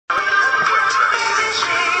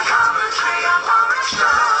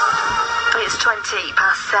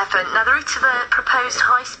7:20. Now, the route of the proposed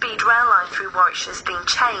high-speed rail line through Warwickshire has been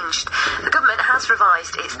changed. The government has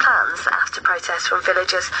revised its plans after protests from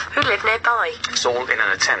villagers who live nearby. It's all in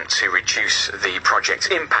an attempt to reduce the project's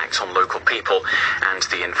impact on local people and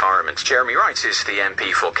the environment. Jeremy Wright is the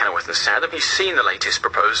MP for Kenilworth and South. Have you seen the latest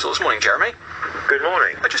proposals? Morning, Jeremy. Good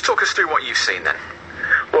morning. Just talk us through what you've seen then.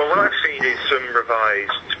 Well, what I've seen is some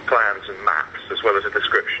revised plans and maps, as well as a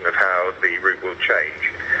description of how the route will change.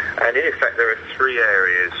 And in effect, there are three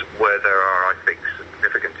areas where there are, I think,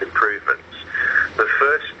 significant improvements. The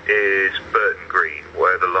first is Burton Green,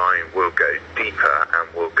 where the line will go deeper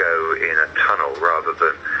and will go in a tunnel rather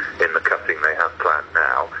than in the cutting they have planned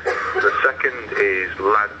now. The second is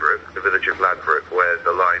Ladbroke, the village of Ladbroke, where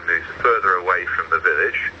the line moves further away from the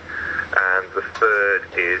village. And the third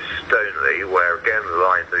is Stoneleigh, where again the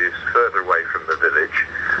line moves further away from the village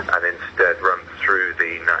and instead runs through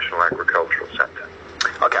the National Agricultural Centre.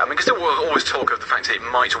 Okay, I mean, because there will always talk of the fact that it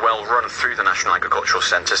might well run through the National Agricultural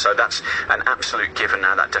Centre, so that's an absolute given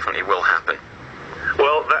now. That definitely will happen.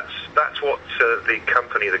 Well, that's what the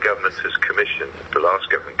company the government has commissioned, the last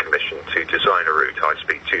government commission to design a route, High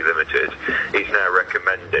Speed 2 Limited, is now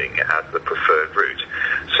recommending as the preferred route.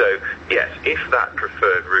 So, yes, if that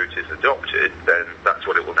preferred route is adopted, then that's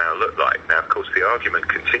what it will now look like. Now, of course, the argument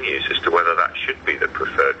continues as to whether that should be the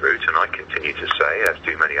preferred route, and I continue to say, as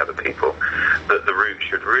do many other people, that the route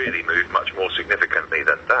should really move much more significantly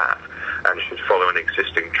than that, and should follow an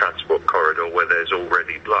existing transport corridor where there's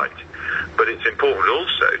already blight. But it's important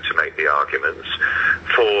also to make the arguments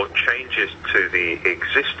for changes to the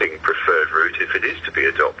existing preferred route, if it is to be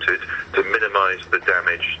adopted, to minimise the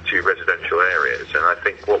damage to residential areas. And I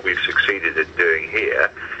think what we've succeeded in doing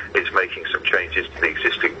here is making some changes to the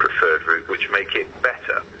existing preferred route which make it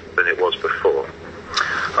better than it was before.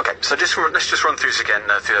 Okay, so let's just run through those again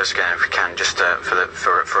if we can, just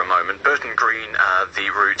for a moment. Burton Green, the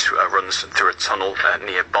route runs through a tunnel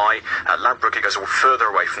nearby. Ladbroke, it goes further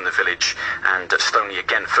away from the village, and Stoneleigh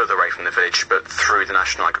again further away from the village, but through the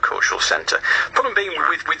National Agricultural Centre. Problem being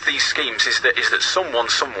with these schemes is that someone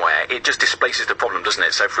somewhere, it just displaces the problem, doesn't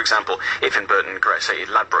it? So, for example, if in Burton, say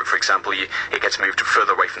Ladbroke, for example, it gets moved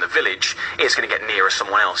further away from the village, it's going to get nearer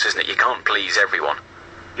someone else, isn't it? You can't please everyone.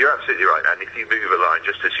 You're absolutely right, and if you move a line,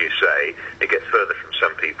 just as you say, it gets further from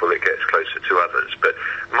some people, it gets closer to others. But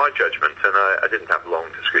my judgment, and I didn't have long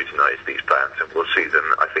to scrutinise these plans, and we'll see them,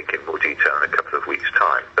 I think, in more detail in a couple of weeks'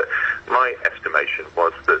 time, but my estimation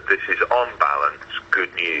was that this is, on balance,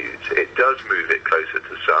 good news. It does move it closer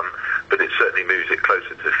to some, but it certainly moves it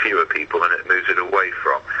closer to fewer people, and it moves it away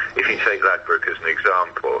from. If you take Ladbroke as an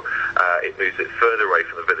example, it moves it further away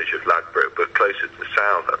from the village of Ladbroke, but closer to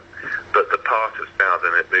Southern. But the part of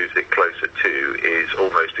Southern it moves it closer to is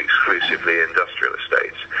almost exclusively industrial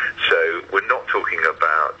estates. So we're not talking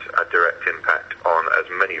about a direct impact on as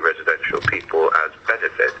many residential people as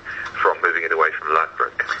benefit from moving it away from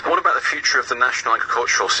Ladbroke. What about the future of the National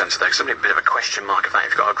Agricultural Centre there? Something a bit of a question mark of that.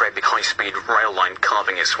 You've got a great big high-speed rail line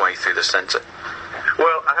carving its way through the centre.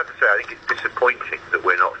 Well, I have to say, I think it's disappointing that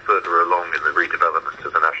we're not further along in the redevelopment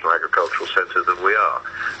of the National Agricultural Centre than we are.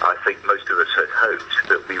 I think most of us had hoped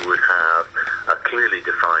that we would have a clearly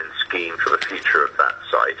defined scheme for the future of that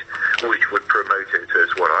site, which would promote it as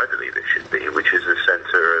what I believe it should be, which is a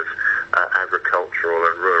centre of agricultural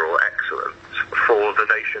and rural excellence for the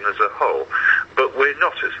nation as a whole. But we're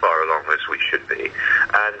not as far along as we should be.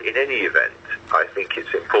 And in any event, I think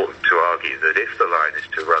it's important to argue that if the line is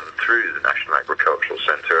to run through the National Agricultural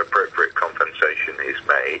Centre, appropriate compensation is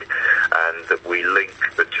made, and that we link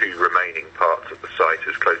the two remaining parts of the site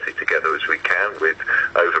as closely together as we can with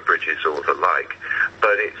overbridges or the like.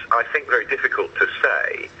 But it's, I think, very difficult to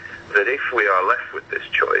say that if we are left with this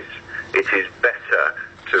choice, it is better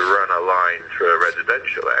to run a line through a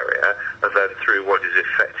residential area than through what is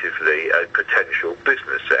effectively a potential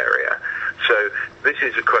business area. So this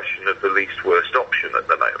is a question of the least worst option at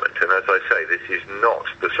the moment. And as I say, this is not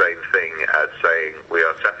the same thing as saying we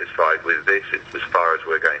are satisfied with this, it's as far as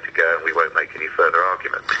we're going to go and we won't make any further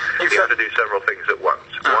arguments. You have to do several things at once.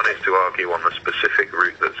 One is to argue on the specific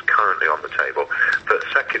route that's currently on the table. But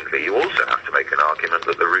secondly, you also have to make an argument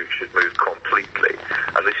that the route should move completely.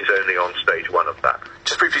 And this is only on stage one of that.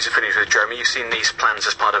 Just briefly to finish with, Jeremy, you've seen these plans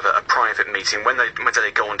as part of a private meeting. When do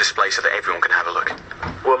they go on display so that everyone can have a look?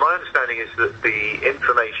 Well, my understanding is that the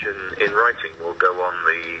information in writing will go on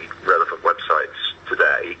the relevant websites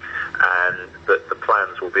today, and that the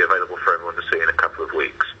plans will be available for everyone to see in a couple of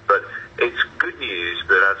weeks. But it's good news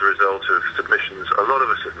that as a result of submissions a lot of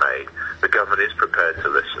us have made, the government is prepared to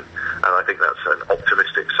listen. And I think that's an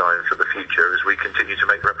optimistic sign for the future as we continue to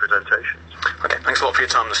make representations. representations. Okay, thanks a lot for your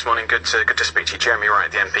time this morning. Good to speak to you. Jeremy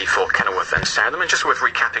Wright, the MP for Kenilworth and Southam. And just worth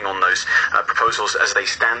recapping on those proposals as they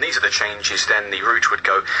stand. These are the changes then. The route would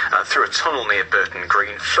go through a tunnel near Burton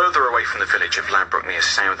Green, further away from the village of Ladbroke near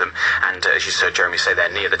Southam, and as you heard Jeremy say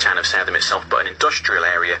there, near the town of Southam itself, but an industrial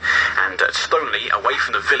area, and at Stoneleigh, away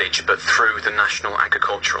from the village, but through the National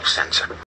Agricultural Centre.